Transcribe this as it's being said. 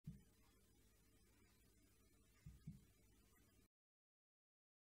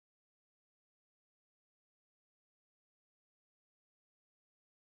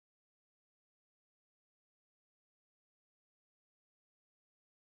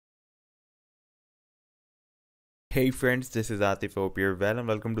Hey friends, this is Atif here. Well, and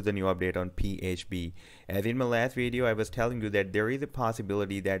welcome to the new update on PHB. As in my last video, I was telling you that there is a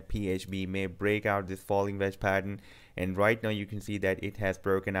possibility that PHB may break out this falling wedge pattern, and right now you can see that it has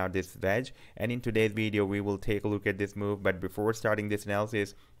broken out this wedge. And in today's video, we will take a look at this move. But before starting this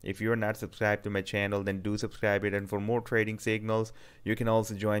analysis, if you are not subscribed to my channel, then do subscribe it. And for more trading signals, you can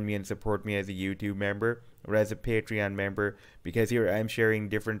also join me and support me as a YouTube member or as a Patreon member, because here I'm sharing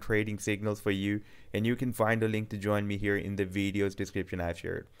different trading signals for you, and you can find a link to join me here in the video's description I've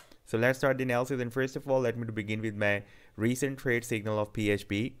shared. So let's start the analysis, and first of all, let me begin with my recent trade signal of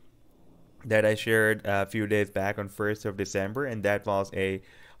PHB that I shared a few days back on 1st of December, and that was a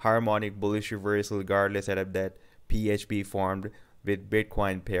harmonic bullish reversal Regardless setup that PHB formed with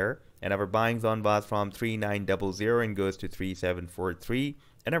Bitcoin pair, and our buying zone was from 3900 and goes to 3743,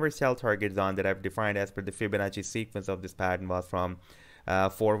 and our sell target zone that I've defined as per the Fibonacci sequence of this pattern was from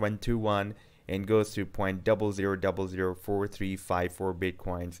 4121 and goes to 0.00004354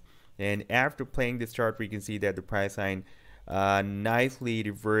 Bitcoins. And after playing this chart, we can see that the price line nicely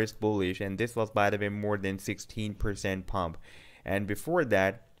reversed bullish, and this was, by the way, more than 16% pump. And before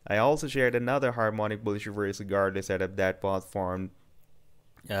that, I also shared another harmonic bullish reversal Regardless setup that was formed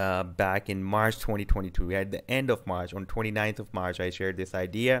back in March 2022. At the end of March, on 29th of March, I shared this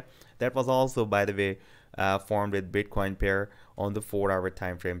idea that was also, by the way, formed with Bitcoin pair on the 4-hour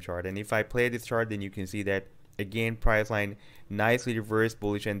time frame chart. And if I play this chart, then you can see that again price line nicely reversed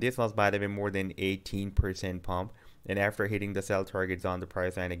bullish, and this was, by the way, more than 18% pump. And after hitting the sell targets on, the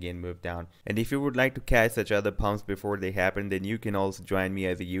price line again moved down. And if you would like to catch such other pumps before they happen, then you can also join me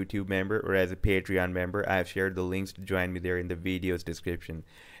as a YouTube member or as a Patreon member. I've shared the links to join me there in the video's description.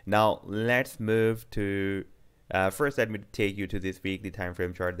 Now let's move to first let me take you to this weekly time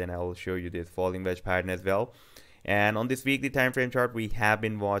frame chart, then I will show you this falling wedge pattern as well. And on this weekly time frame chart, we have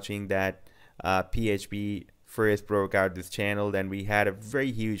been watching that PHB first broke out this channel, then we had a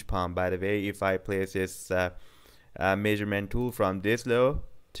very huge pump. By the way, if I place this measurement tool from this low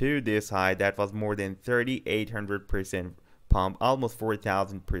to this high, that was more than 3,800% pump, almost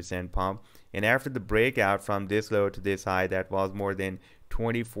 4,000% pump. And after the breakout from this low to this high, that was more than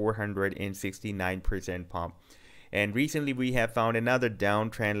 2,469% pump. And recently we have found another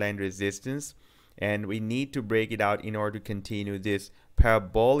downtrend line resistance, and we need to break it out in order to continue this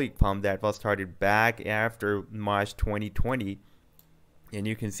parabolic pump that was started back after March 2020. And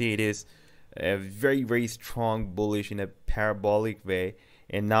you can see it is a very strong bullish in a parabolic way,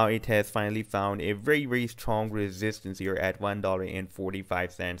 and now it has finally found a very strong resistance here at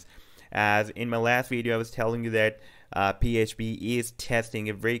 $1.45. As in my last video, I was telling you that PHB is testing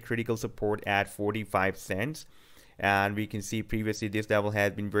a very critical support at 45 cents, and we can see previously this level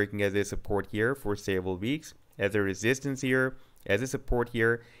has been working as a support here for several weeks, as a resistance here, as a support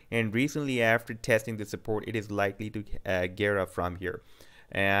here, and recently after testing the support, it is likely to gear up from here.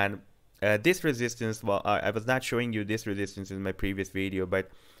 And this resistance, well, I was not showing you this resistance in my previous video, but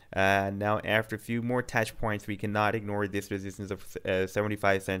now after a few more touch points, we cannot ignore this resistance of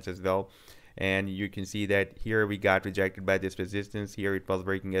 75 cents as well. And you can see that here we got rejected by this resistance. Here it was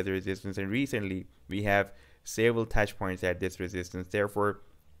working as a resistance, and recently we have several touch points at this resistance. Therefore,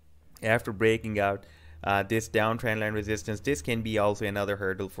 after breaking out this downtrend line resistance, this can be also another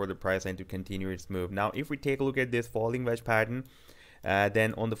hurdle for the price line to continue its move. Now, if we take a look at this falling wedge pattern,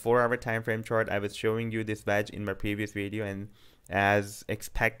 then on the 4-hour time frame chart, I was showing you this wedge in my previous video, and as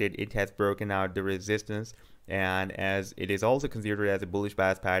expected, it has broken out the resistance, and as it is also considered as a bullish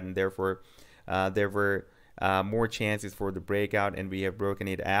bias pattern, therefore there were more chances for the breakout, and we have broken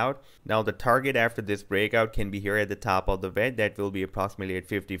it out. Now the target after this breakout can be here at the top of the wedge, that will be approximately at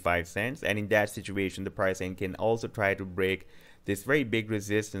 55 cents, and in that situation the price line can also try to break this very big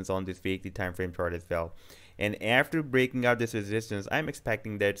resistance on this weekly time frame chart as well. And after breaking out this resistance, I'm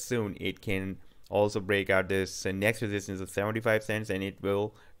expecting that soon it can also break out this next resistance of 75 cents, and it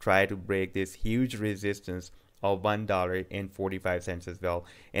will try to break this huge resistance of $1.45 as well.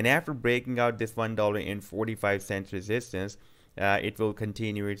 And after breaking out this $1.45 resistance, it will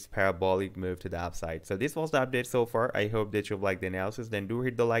continue its parabolic move to the upside. So this was the update so far. I hope that you've liked the analysis. Then do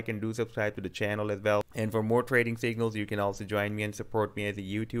hit the like and do subscribe to the channel as well. And for more trading signals, you can also join me and support me as a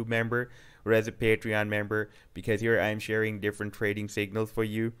YouTube member or as a Patreon member, because here I'm sharing different trading signals for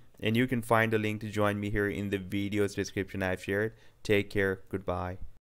you, and you can find a link to join me here in the video's description I've shared. Take care. Goodbye.